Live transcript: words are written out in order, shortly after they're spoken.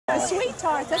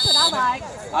sweethearts. That's what I like.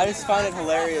 I just find it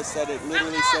hilarious that it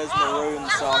literally says Maroon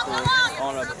Soccer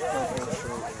on a purple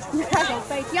shirt. You're going to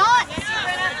fake yacht.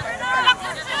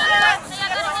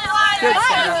 Good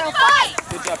Fight, girl, fight.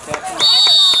 Good job, Captain.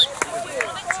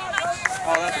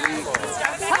 Oh, that's weak.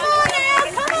 Come on now,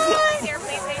 come on.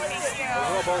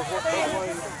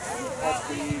 That's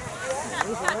weak.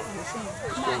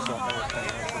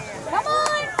 Come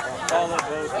on. Ball up,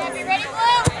 both. Yeah, be ready,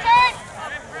 Blue. Turn.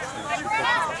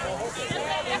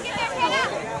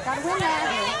 Gotta win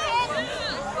that.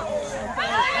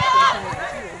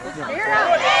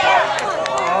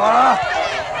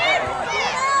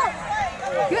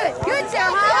 Good, good,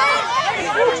 Sarah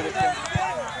Holly.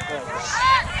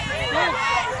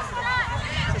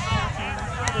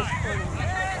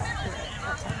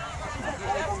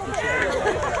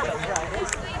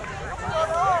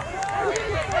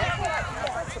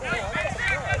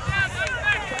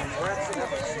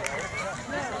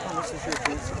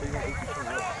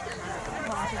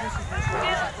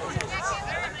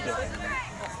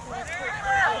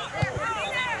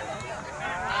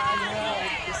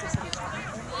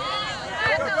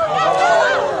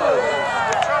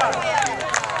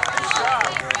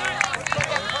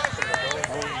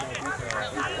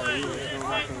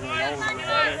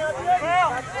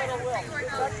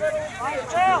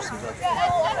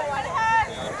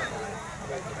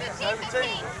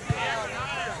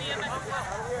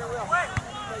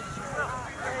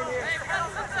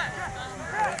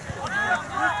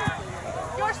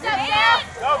 Your step down.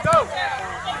 Go, go.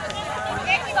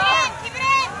 Keep it in. Keep it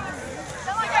in.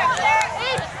 Someone go there.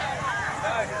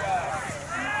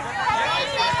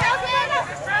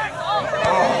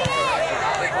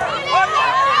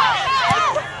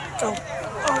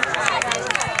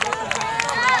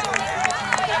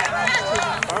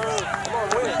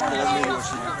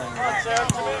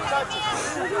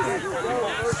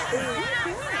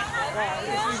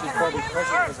 She's probably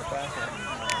pressured because of that.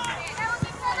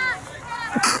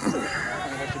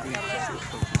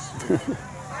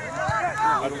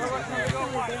 I don't know.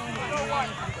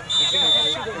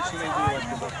 She may do like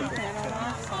the book of 10,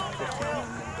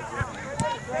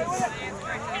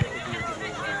 15,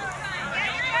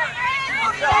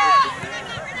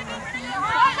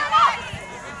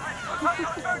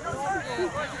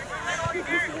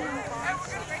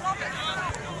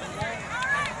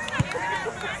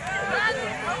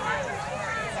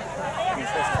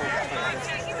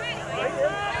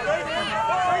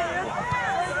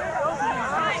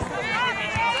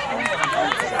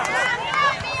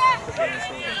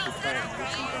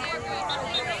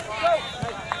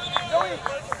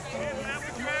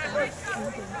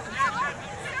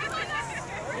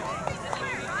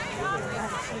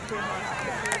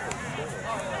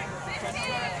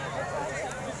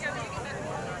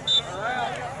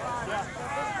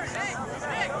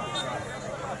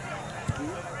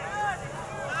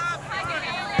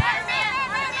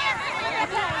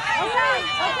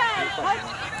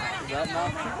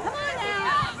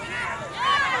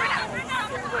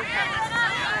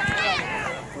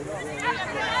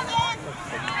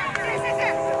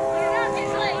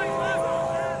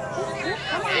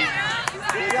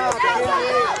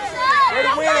 Way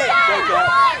to win it! Go,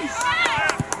 Cat.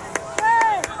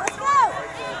 Let's go.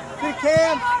 Good,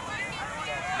 Cam.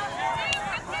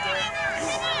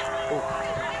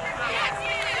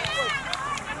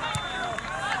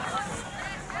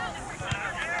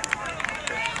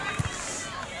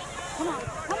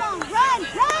 Come on, run,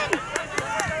 run!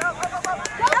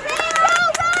 Go, Pete, go,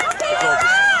 run!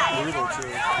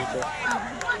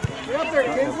 You're up there,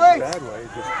 Kingsley. Bad way,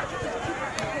 just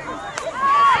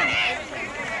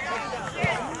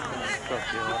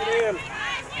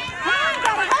Come on,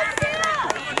 gotta hold still!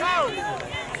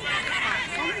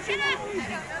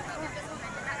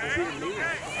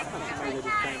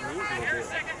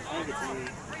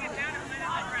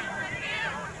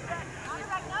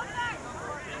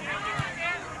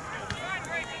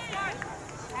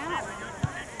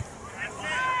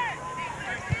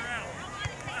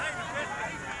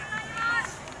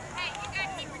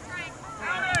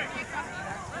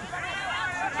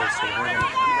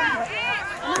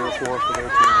 Four for their team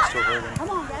is still hurting. Come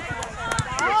on, that's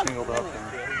She got singled up.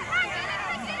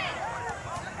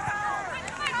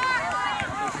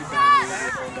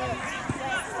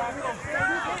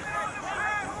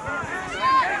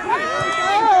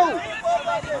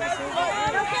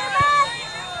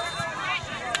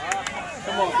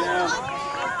 Come on, Cam.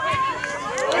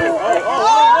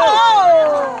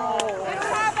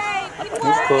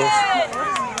 He's close.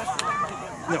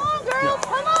 No.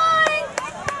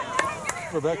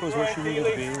 Rebecca was where she needed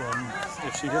to be, and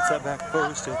if she hits that back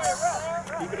post, it's...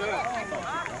 Keep it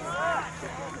up.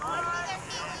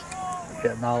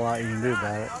 Yeah, not a lot you can do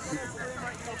about it.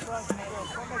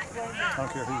 I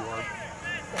don't care who you are.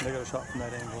 They got a shot from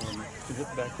that angle and can hit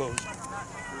the back post.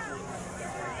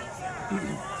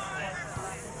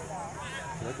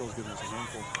 That girl's giving us a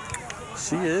handful.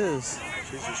 She is.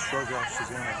 She's just shrugged off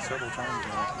Susanna several times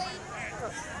now.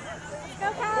 Go,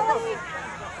 Kylie.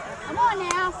 Come on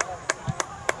now.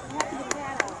 You have to get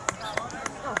that out.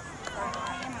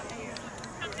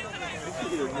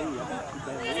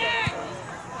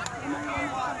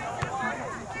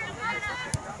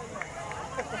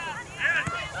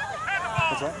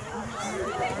 What's that?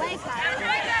 Legs high.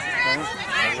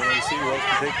 I want to see who else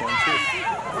can take one too.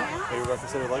 They were about to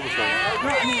say their leg was showing. No,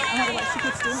 I mean, I know what she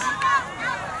gets doing.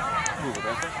 Who,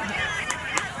 Rebecca?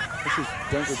 She's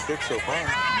done good kicks so far.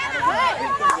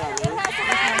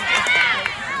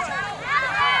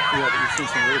 Yeah, but you've seen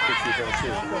some really kicks you've had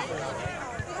too.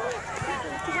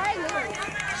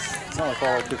 It's not like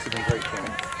all our kicks have been great,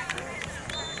 Kenny.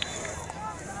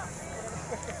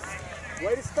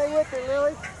 Way to stay with her,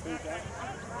 Lily.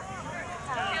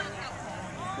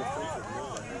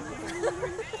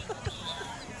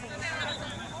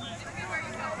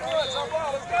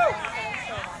 Let's go.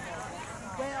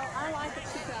 Well, I like it.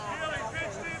 She got.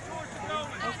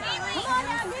 Okay. Come on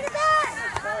now, get it back.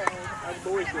 How's the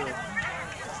boys doing?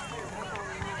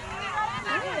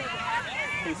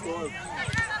 Who scored?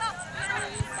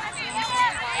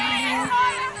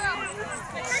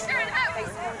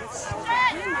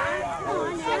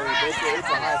 It's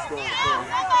a high score.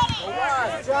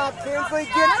 Good job, Kinsley.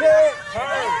 Get to it.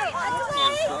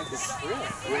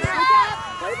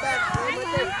 Play back.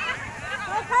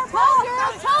 Come on,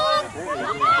 girl. Tom.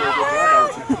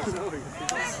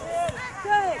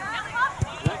 Good.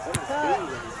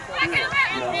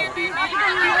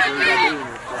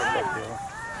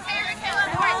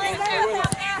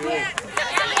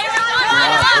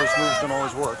 Those moves don't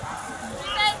always work.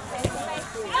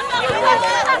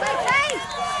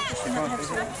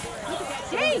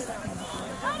 Jeez.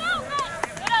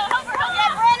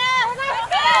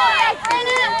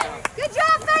 Good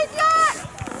job, Faith Yacht.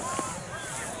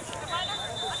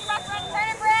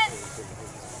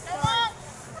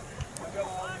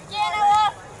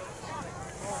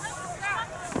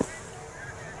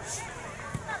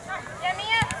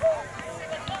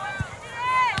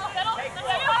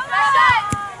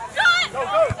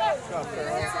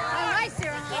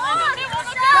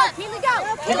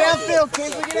 Get downfield,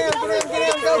 Kinsley. Get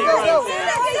down.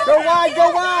 Go. Go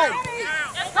wide.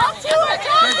 Talk to her,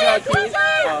 Good job,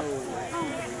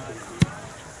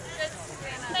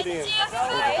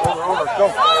 Over. Go.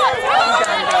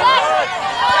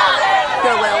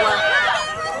 Go, Will.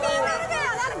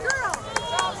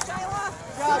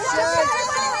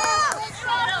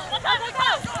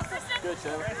 Good,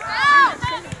 Shelly.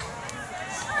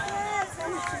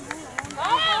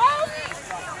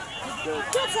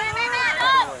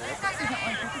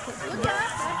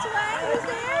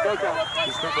 Go, Kyle.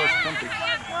 Just don't go comfy.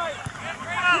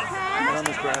 And on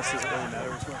this grass doesn't really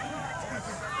matter as well.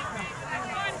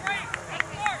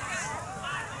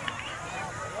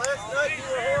 Last night you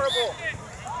were horrible.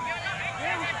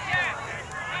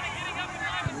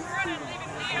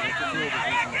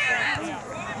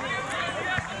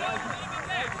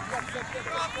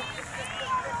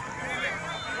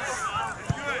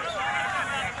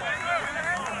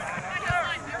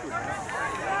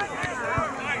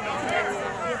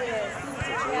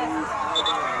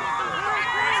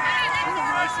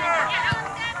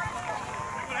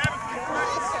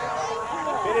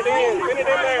 Get it in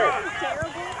there.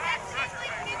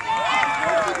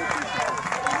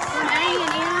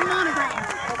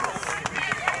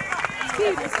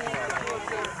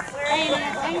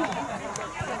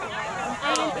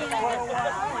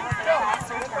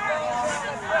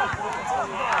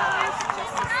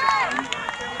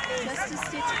 Just a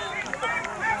stitch.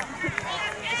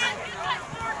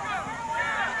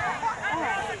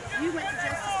 You went to just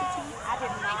a stitch. I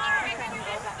did not.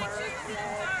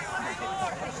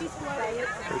 She's floating.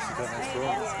 Tracy's got a nice throw.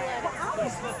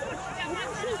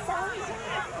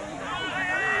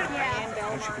 Yeah.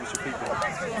 And she keeps her feet down.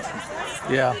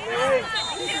 Yeah.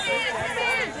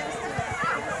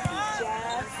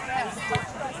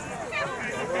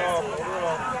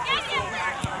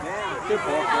 Good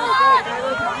ball.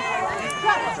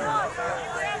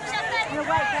 You're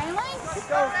right, Bailey.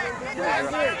 Get up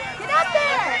there. Get up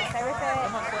there.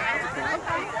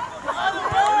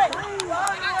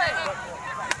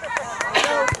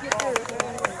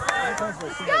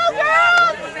 Go, girl.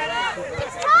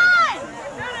 It's time.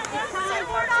 It's time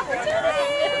for an opportunity.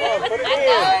 Put it in.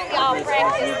 Y'all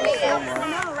practice me.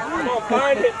 Come on,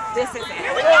 find it. This is it.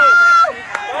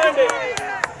 Find it.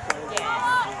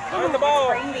 Run the ball.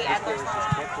 Bring the Adler's ball.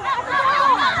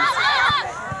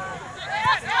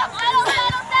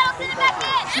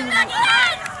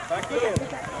 Back in.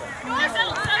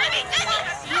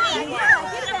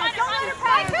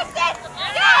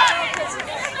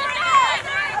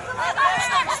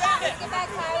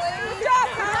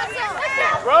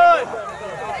 Run!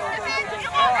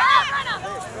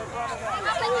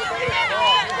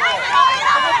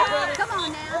 Come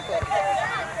on now.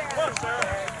 Come on,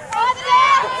 Sarah.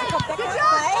 Good job. Good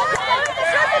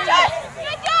job,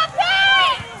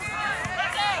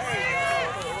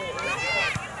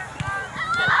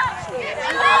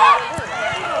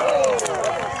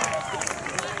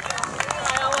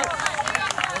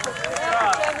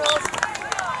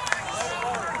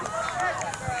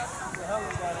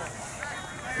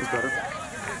 Who's better?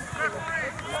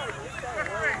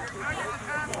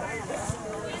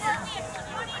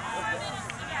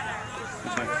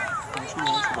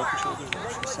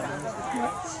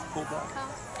 Pull back.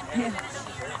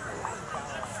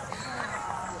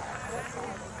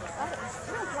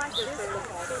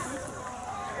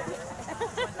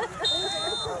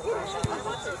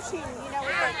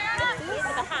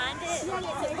 behind it.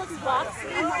 It looks boxy.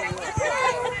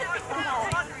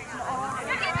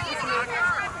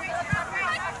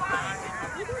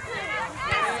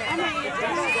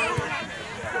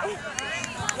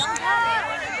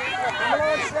 Come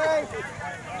on, Shay.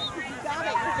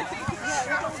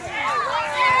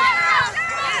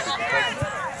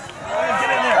 Get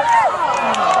in there.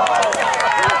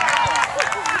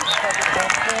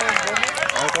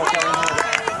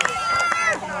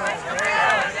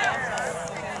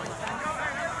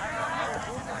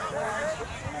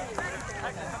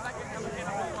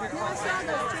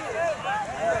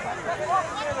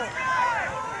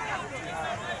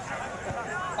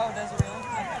 Oh, does it really?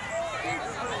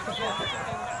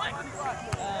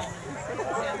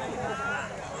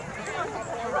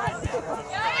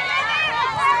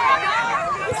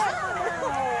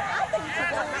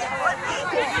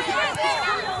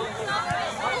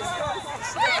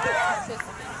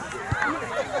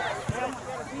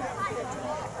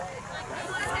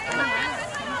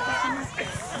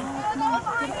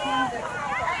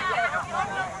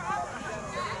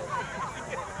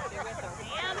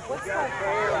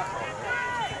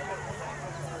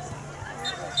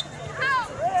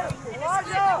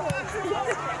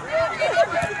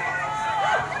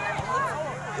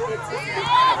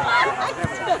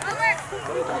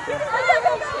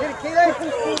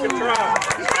 Good try.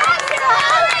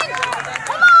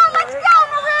 Come on, let's go,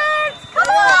 Maroons!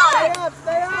 Come on! Stay up,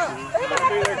 stay up. Stay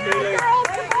there, Keely.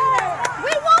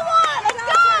 We want one! Let's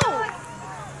go!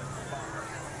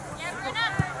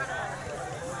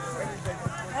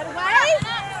 That away?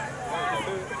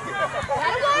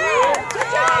 That away! Good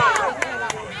job!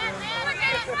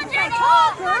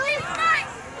 Talk, girl!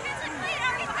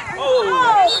 Oh!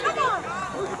 Come on!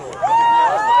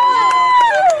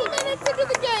 2 minutes into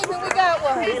the game and we got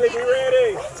one. Keely, be ready.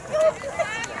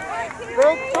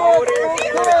 Broke Oh, court, it broke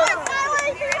is. court.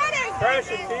 Crash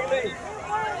it, Keely.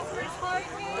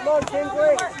 Come on,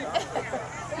 Kingsley.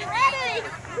 Ready?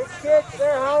 Good kick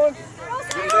there, Holland.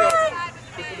 Get it up.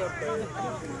 Keep it up there.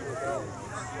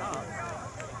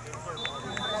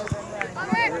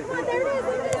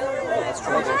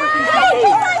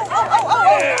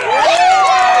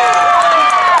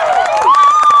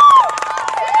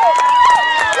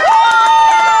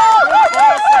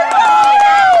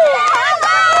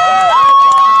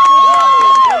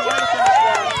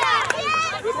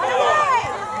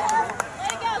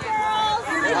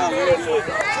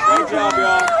 Great job,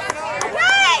 y'all.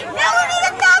 Right! Now we need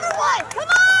another one!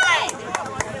 Come on!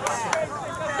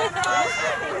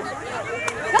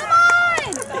 Come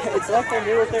on! It's like they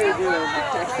knew what they were doing.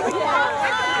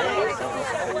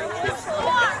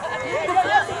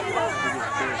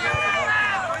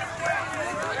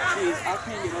 Jeez, I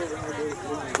can't get over how good it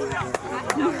was.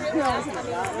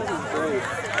 Great.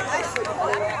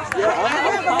 Yeah,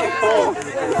 I'm kind of cold.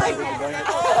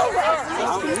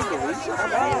 I'm usually kind of chilly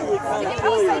right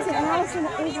now.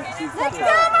 Let's go,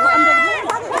 Maroons!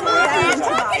 Come on!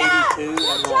 Talk it out! 82 Good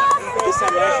and job, this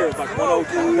time last year it was like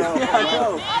 102. Yeah, I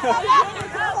know.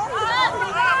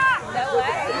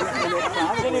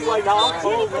 And then he's like, no, I'm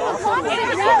cold now.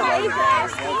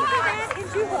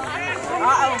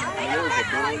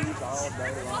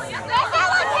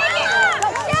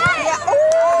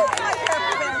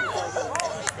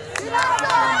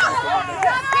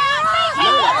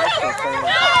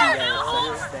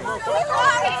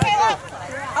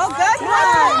 Oh, good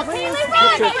one.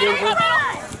 Good job, Keely.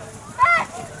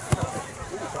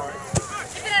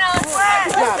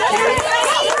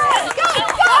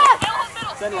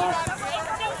 Send line.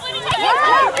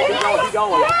 Keep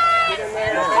going. Get in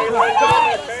there.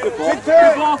 Good ball.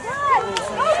 Good ball.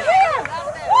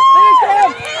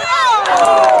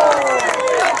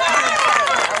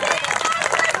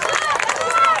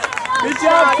 Good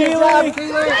job, Keely.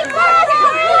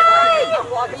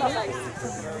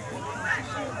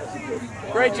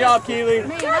 Great job, Keely.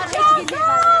 Man, I hate to get hit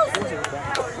by that.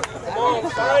 Come on,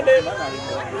 find it. You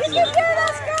can get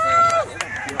us, girls!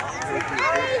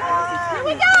 Here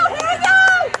we go! Here we go!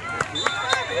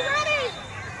 Be ready!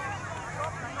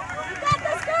 You got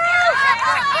this, girls! Stay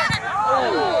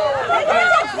right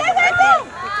there! Stay right there!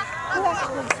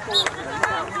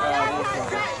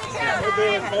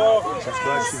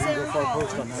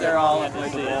 They're all in there.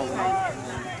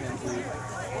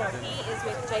 He is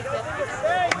with Jacob.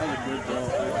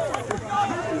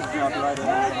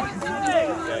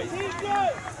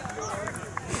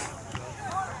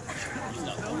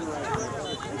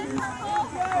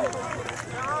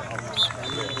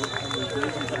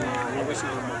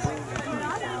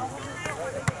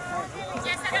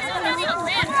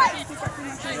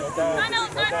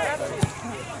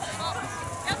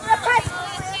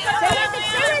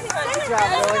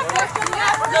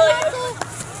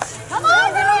 Come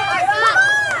on,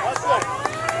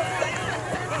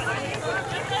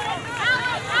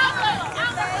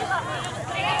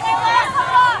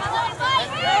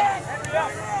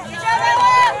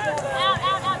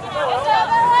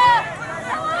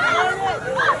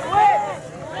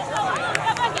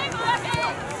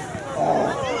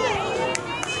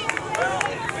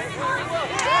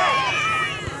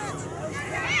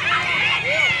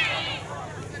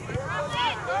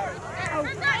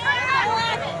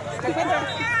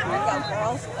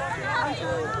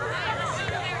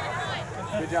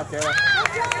 Good job, Taylor.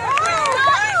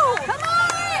 come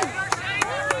on!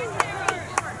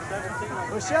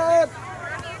 Push up.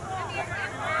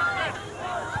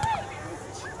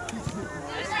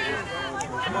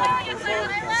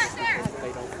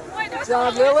 Good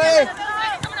job, Lily.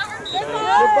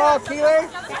 Good ball, Keely.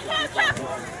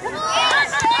 Come on!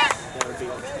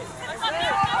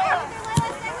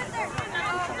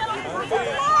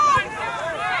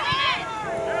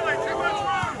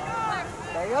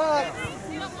 Stay up.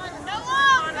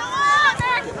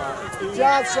 Good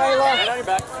job, Shayla. Right on your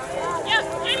back.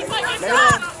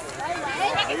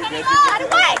 Out of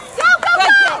the way! Go, go,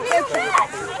 go!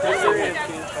 There's your hand,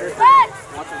 kid.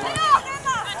 Watch it line.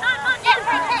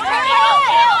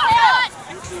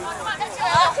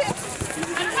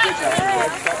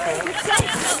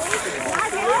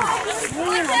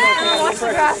 Watch the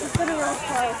grass. It's going to real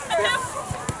close.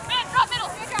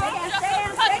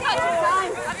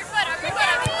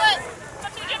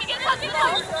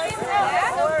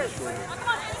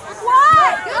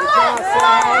 What? Good.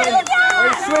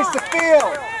 Hey, switch the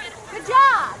field. Good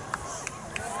job.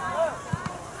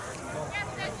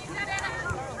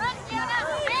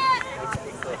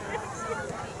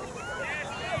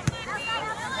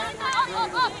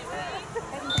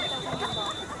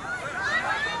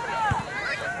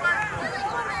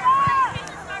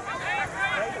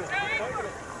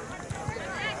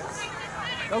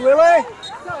 Go, Lily.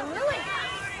 Go, Lily.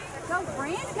 Go,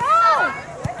 friend. Go.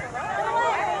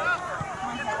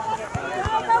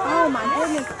 Oh, my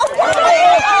goodness.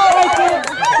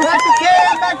 Back to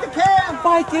Cam, back to Cam.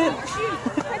 Bike it.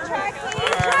 Good try,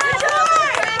 Keith.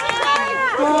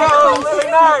 Go, Lily,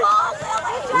 nice.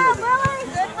 Good job, Lily.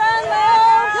 Good run, Lily.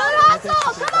 Good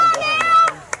hustle. Come on now.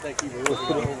 Thank you for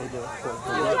looking over the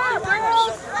Good job,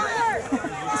 girls.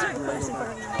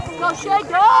 Go, Shay,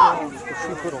 go.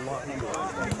 She put a lot into it.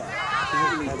 She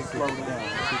had to slow down.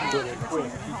 She put it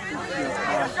quick.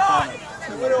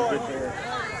 Good there.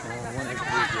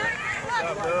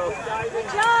 Good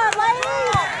job,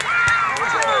 ladies.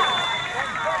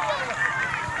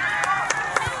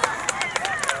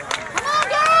 Come on,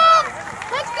 girls.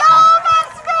 Let's go,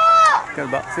 Madisonville. Got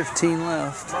about 15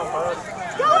 left. Go,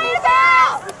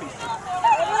 Annabelle.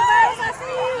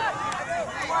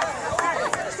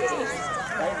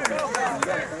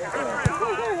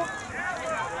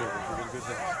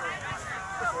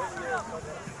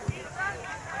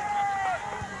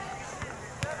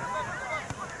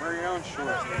 Wear your own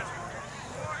shorts.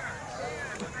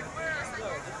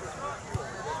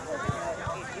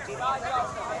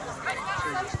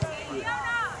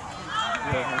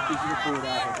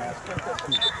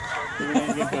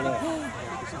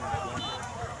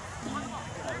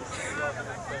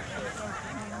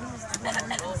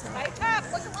 Stay tough.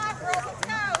 Look alive, girls.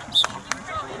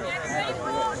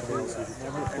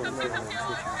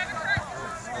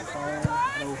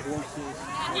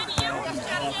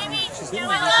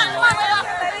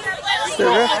 Let's go.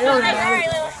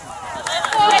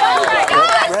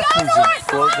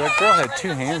 That girl had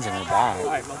two hands in her back.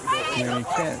 You know, you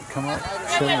can't come up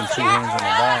showing two hands in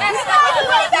her back.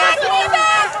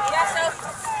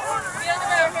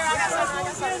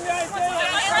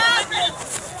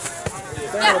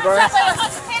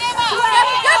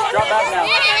 Drop back now.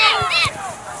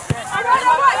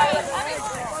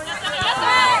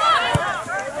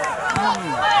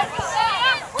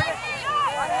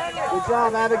 Good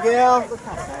job, Abigail. Look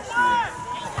how fast she is.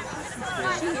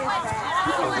 She is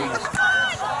fast.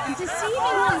 And to see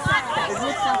him inside, it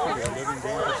looks like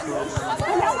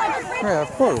Yeah,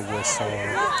 poor whistle.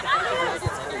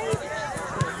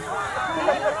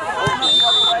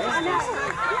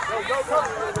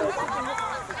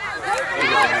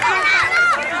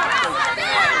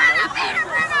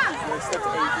 Step to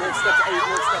 8.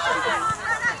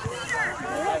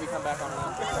 Abby, come back on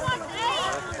one.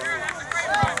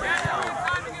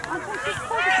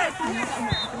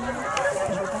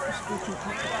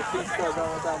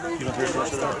 You don't hear the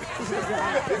rest of that?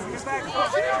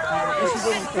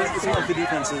 It's not like the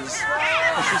defense is.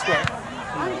 It's just like.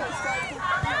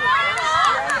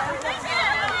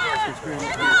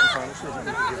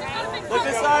 Look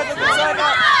this side, look this side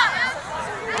up.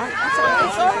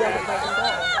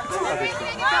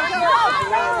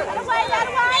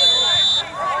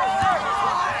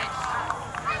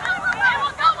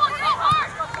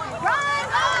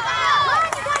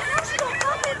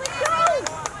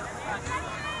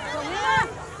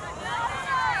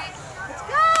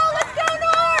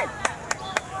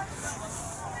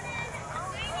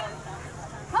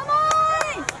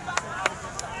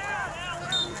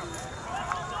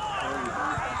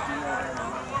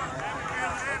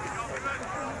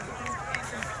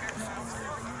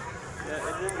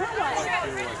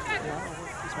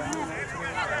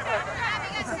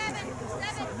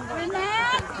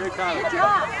 Good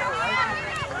job.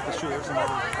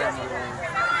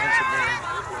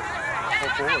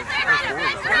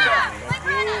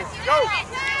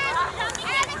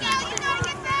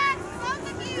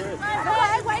 Go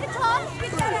ahead, way to talk.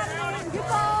 Good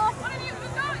ball.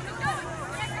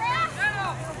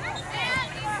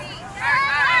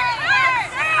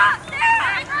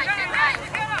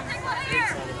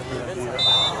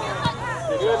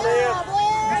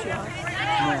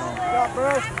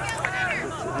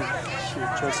 She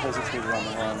just hesitated on the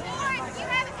run.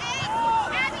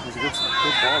 It was a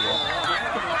good ball, though.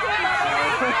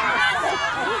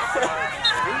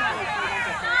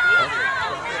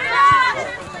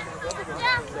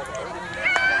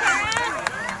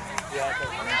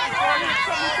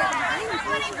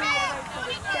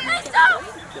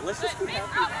 Let's just keep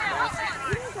happy.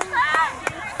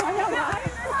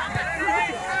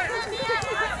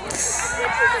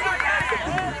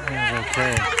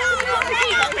 Okay.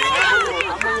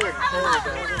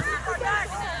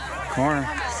 Corner.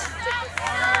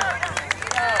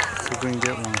 See if we can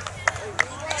get one.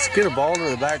 Let's get a ball to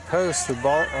the back post. The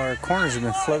ball, our corners have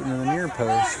been floating to the near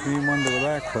post. We need one to the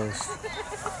back post.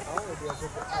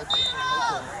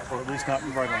 Or at least not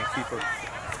right on the keeper.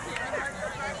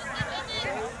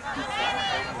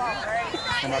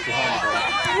 And not behind the ball.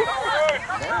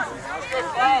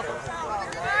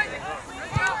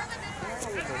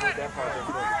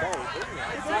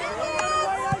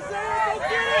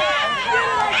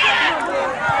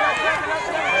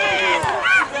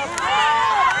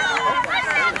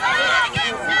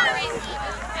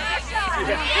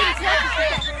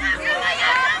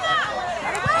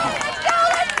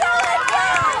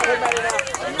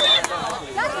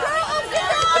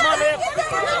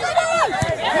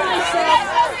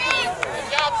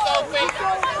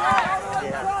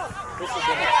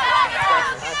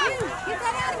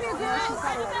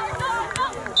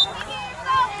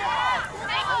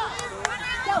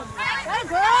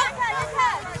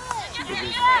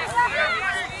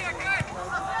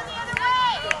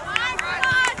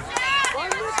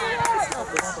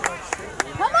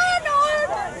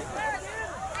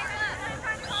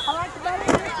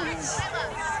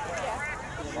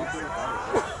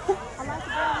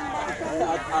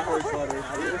 I heard butter.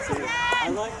 I didn't see it. I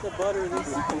like the butter in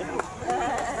this.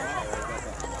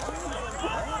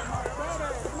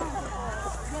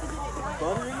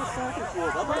 Butter in the soccer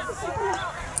field. I like the soccer.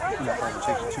 I'm not probably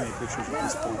taking too many pictures at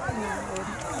this point.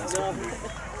 No, it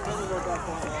doesn't work out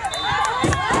for me.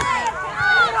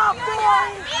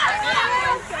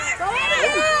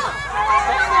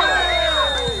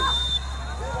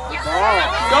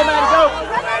 Go, Maddie, go!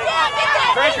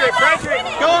 Pressure it, pressure it!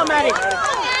 Go on, Maddie!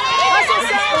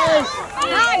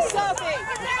 Nice, Sophie.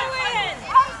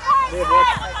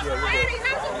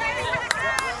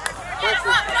 Yeah,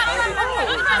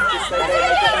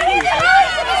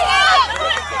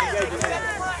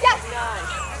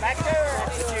 Back to her.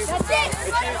 That's it.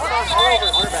 All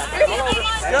over.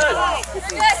 Good.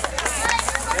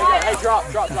 Hey, drop.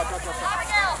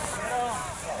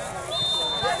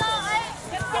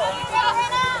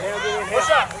 Push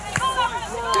up.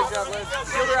 Good job, Liz.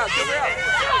 Shield her out.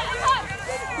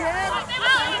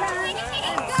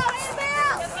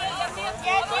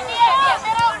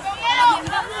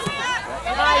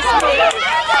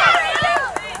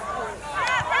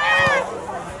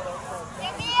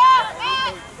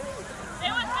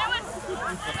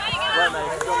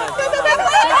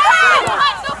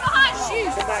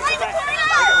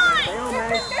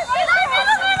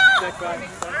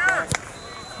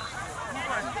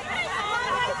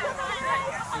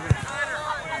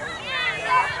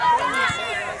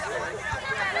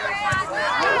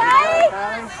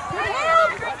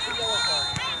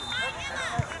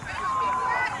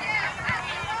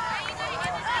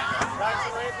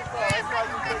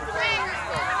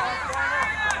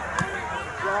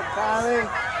 Kylie.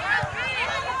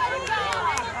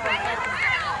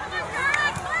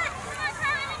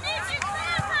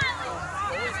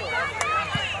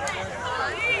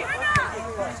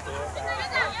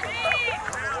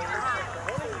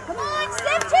 Come on,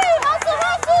 step two, hustle.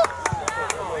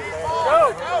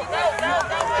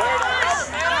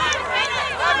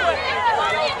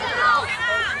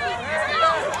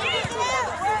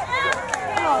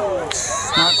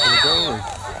 Not for the goalie.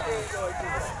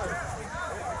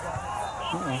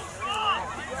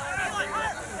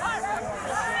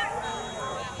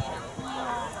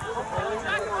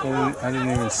 I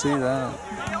didn't even see that.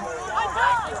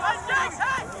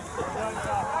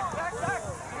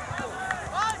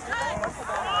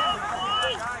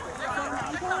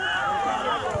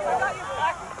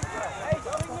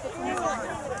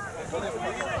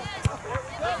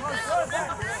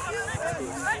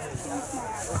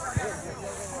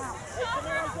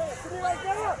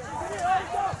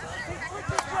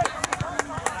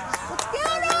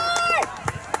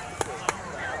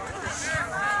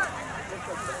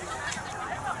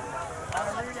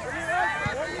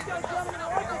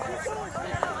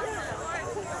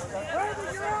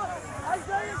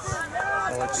 I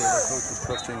like the other coach is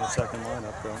trusting the second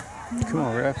lineup, though. Come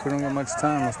on, ref. We don't got much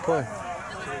time. Let's play.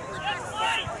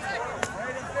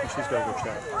 And she's got a good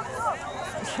shot.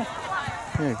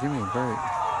 Yeah, give me a break.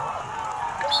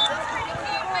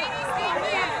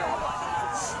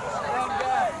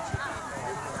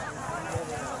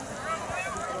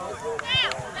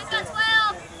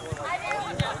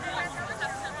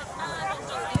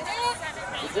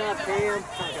 Good job, Cam.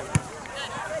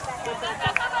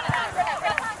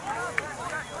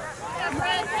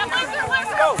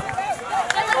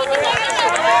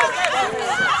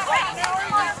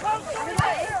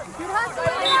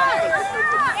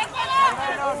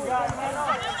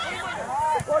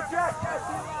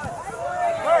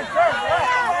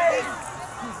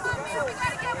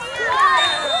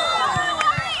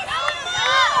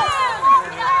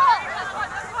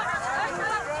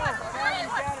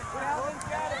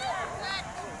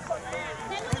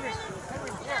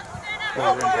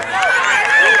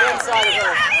 Inside of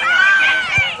her.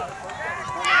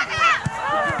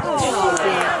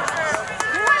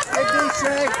 Hey, DJ.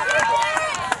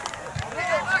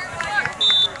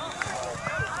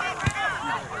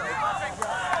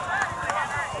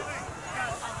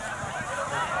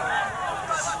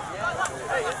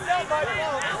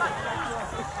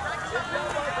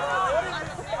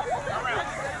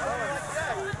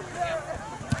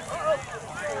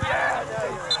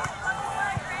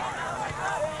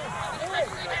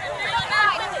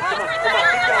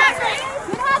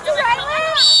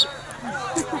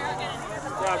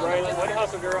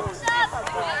 Hustle, girl. What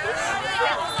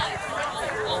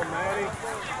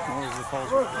was the calls?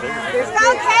 Go,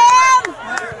 Cam!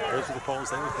 Those are the calls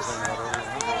they were presenting about earlier.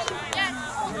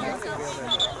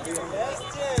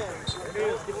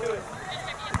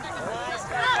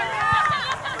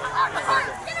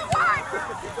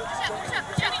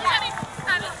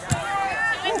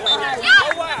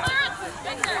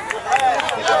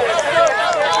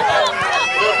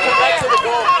 Back to the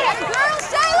goal.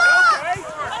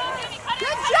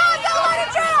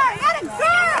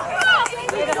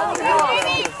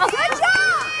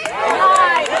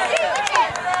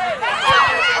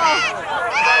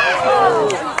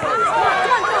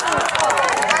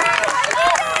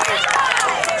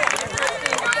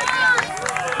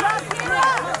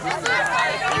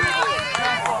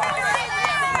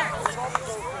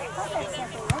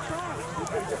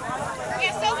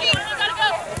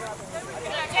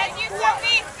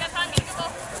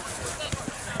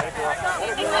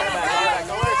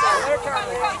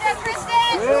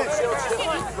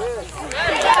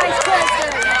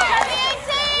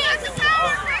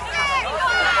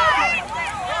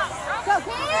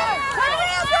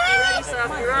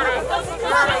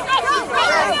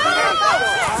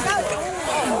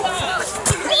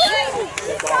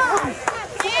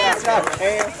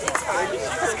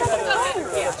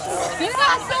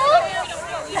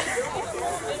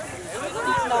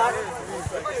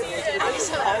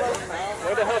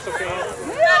 the hustle, Cam.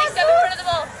 Maddie, step in front of the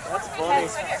ball. That's funny.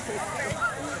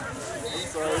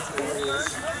 Sorry, it's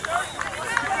hilarious.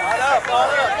 Hold up,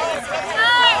 hold up.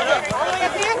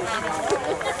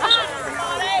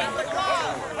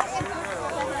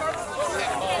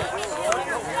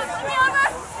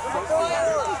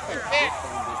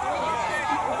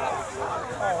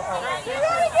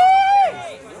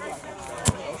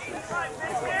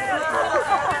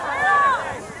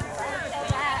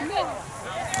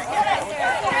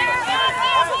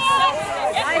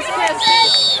 Nice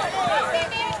catch.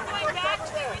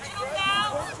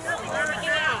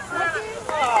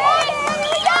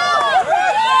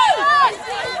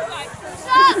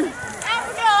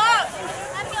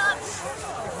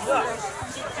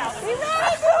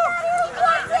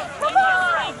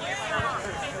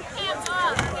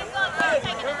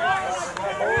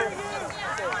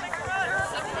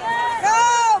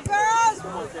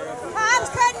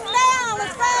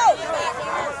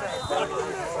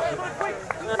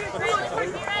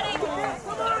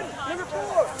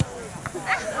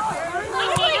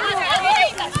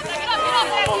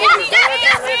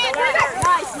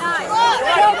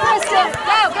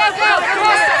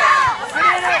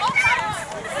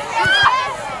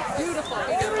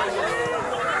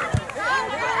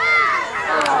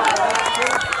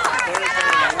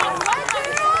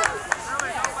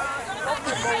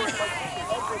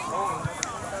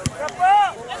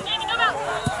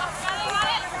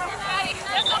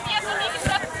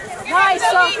 Nice,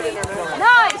 Sophie.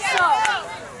 Nice, Sophie.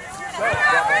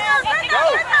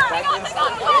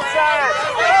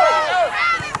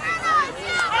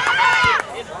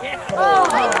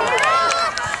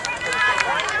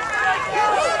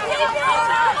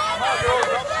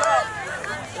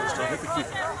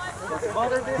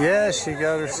 Yeah, she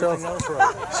got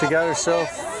herself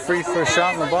free for a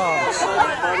shot in the box.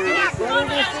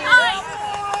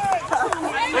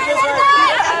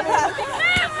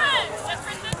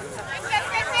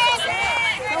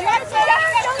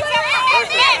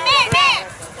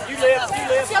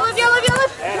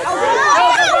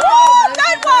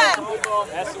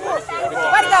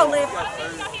 Way to go, Liv.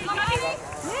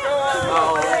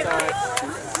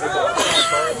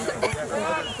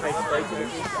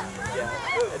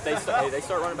 If they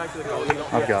start running back to the goal,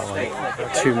 I've got like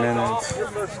 2 minutes. your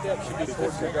first step should be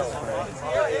towards the goal.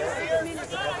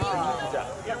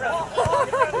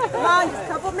 Come on, just a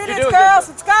couple minutes, girls.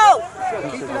 Let's go.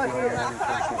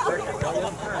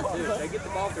 They get the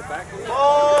ball off their back.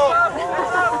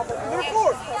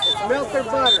 Melt their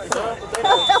butter.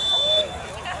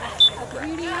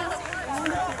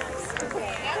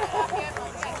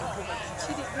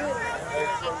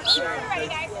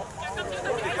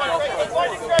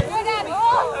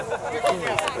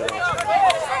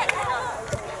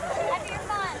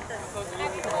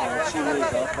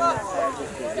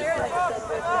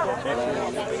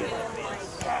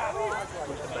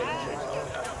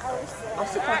 I'm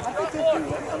surprised. I think they do.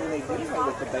 I mean, they do away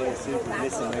with the beta soup and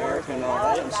Miss America and all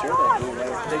that. I'm sure they do away.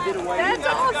 They did away with That's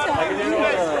awesome.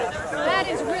 That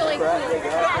is really cool.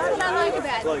 That's what I like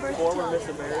about it. like former Miss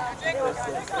America. They're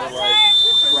like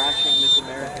trashing Miss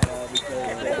America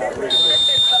because they got rid of it.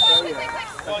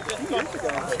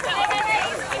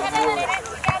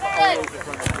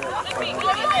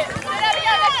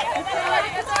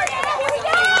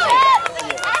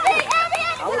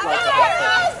 I would like to have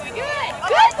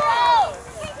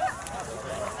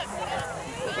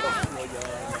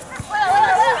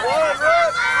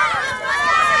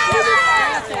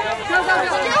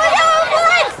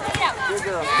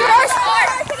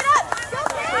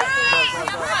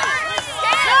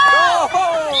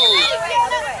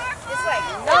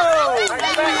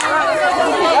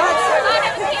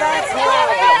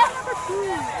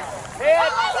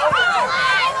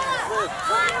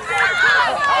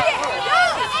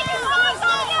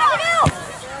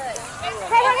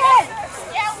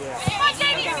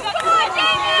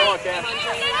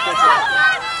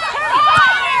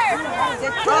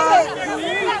Good ball!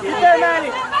 Get there,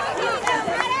 Maddie.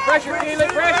 Pressure, Keely.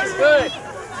 Pressure. Good.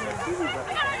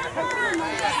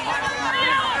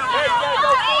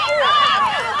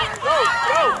 Go,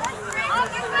 go.